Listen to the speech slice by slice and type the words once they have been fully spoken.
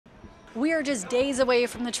We are just days away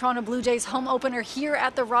from the Toronto Blue Jays home opener here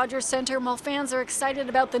at the Rogers Centre. While fans are excited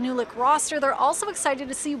about the new look roster, they're also excited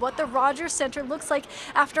to see what the Rogers Centre looks like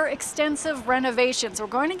after extensive renovations. We're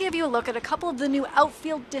going to give you a look at a couple of the new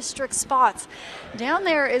outfield district spots. Down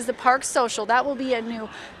there is the Park Social. That will be a new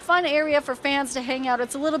fun area for fans to hang out.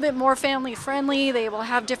 It's a little bit more family friendly. They will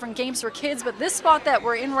have different games for kids, but this spot that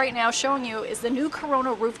we're in right now showing you is the new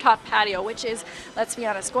Corona rooftop patio, which is, let's be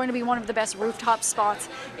honest, going to be one of the best rooftop spots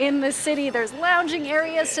in the city. There's lounging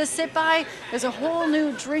areas to sit by. There's a whole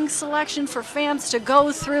new drink selection for fans to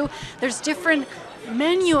go through. There's different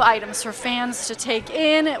menu items for fans to take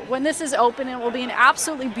in. When this is open, it will be an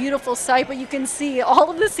absolutely beautiful sight, but you can see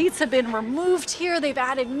all of the seats have been removed here. They've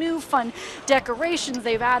added new fun decorations.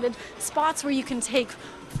 They've added spots where you can take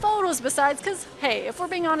photos besides, because hey, if we're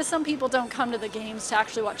being honest, some people don't come to the games to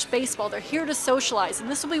actually watch baseball. They're here to socialize, and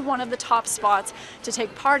this will be one of the top spots to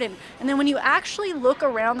take part in. And then when you actually look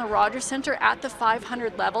around the Rogers Centre at the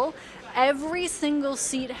 500 level, every single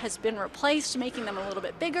seat has been replaced, making them a little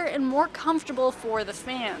bit bigger and more comfortable for the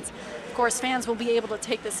fans. Of course, fans will be able to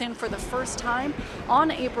take this in for the first time on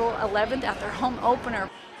April 11th at their home opener.